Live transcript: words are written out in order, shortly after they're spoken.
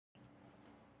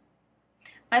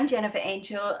I'm Jennifer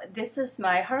Angel. This is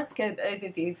my horoscope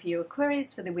overview for you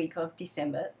Aquarius for the week of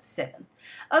December 7th.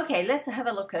 Okay, let's have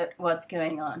a look at what's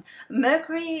going on.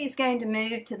 Mercury is going to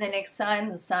move to the next sign,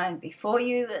 the sign before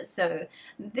you. So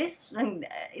this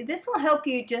will help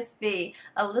you just be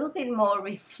a little bit more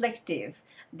reflective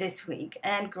this week.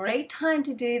 And great time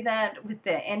to do that with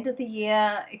the end of the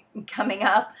year coming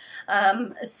up.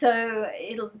 So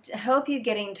it'll help you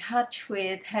get in touch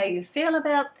with how you feel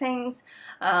about things.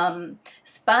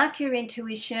 Spark your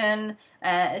intuition,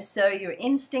 so your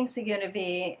instincts are going to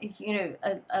be,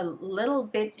 a little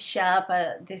bit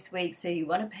sharper this week, so you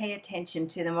want to pay attention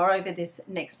to them, or over this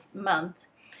next month.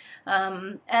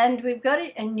 And we've got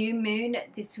a new moon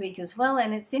this week as well,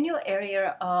 and it's in your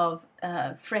area of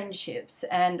friendships,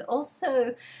 and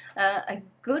also a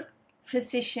good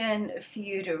position for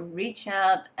you to reach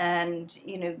out and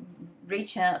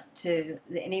reach out to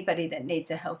anybody that needs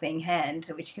a helping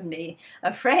hand, which can be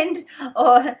a friend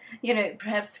or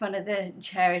perhaps one of the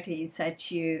charities that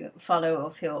you follow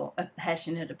or feel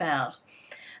passionate about.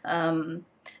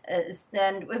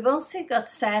 And we've also got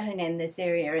Saturn in this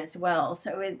area as well,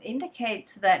 so it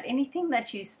indicates that anything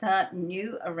that you start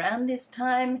new around this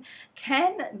time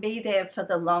can be there for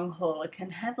the long haul. It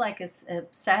can have like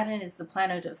Saturn is the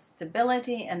planet of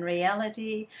stability and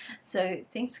reality, so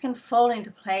things can fall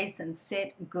into place and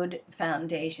set good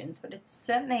foundations, but it's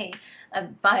certainly a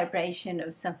vibration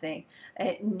of something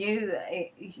new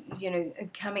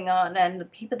coming on, and the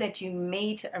people that you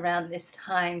meet around this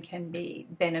time can be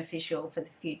beneficial for the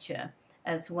future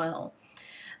as well.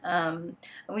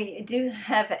 We do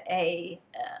have a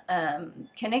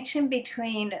connection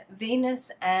between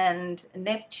Venus and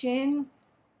Neptune,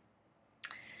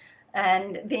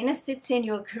 and Venus sits in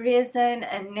your career zone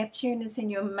and Neptune is in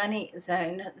your money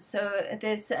zone. So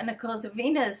and of course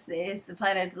Venus is the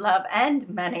planet of love and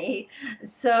money,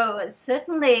 so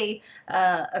certainly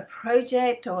a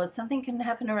project or something can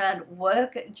happen around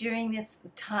work during this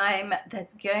time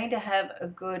that's going to have a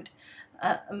good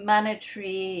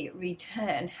monetary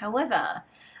return. However,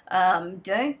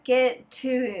 don't get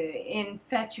too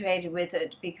infatuated with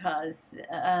it, because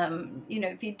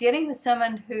if you're dealing with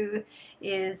someone who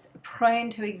is prone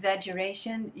to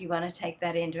exaggeration, you want to take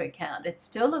that into account. It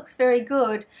still looks very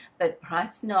good, but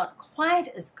perhaps not quite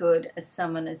as good as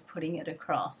someone is putting it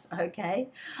across. Okay,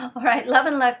 all right, love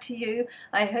and luck to you.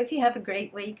 I hope you have a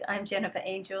great week. I'm Jennifer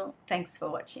Angel. Thanks for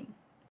watching.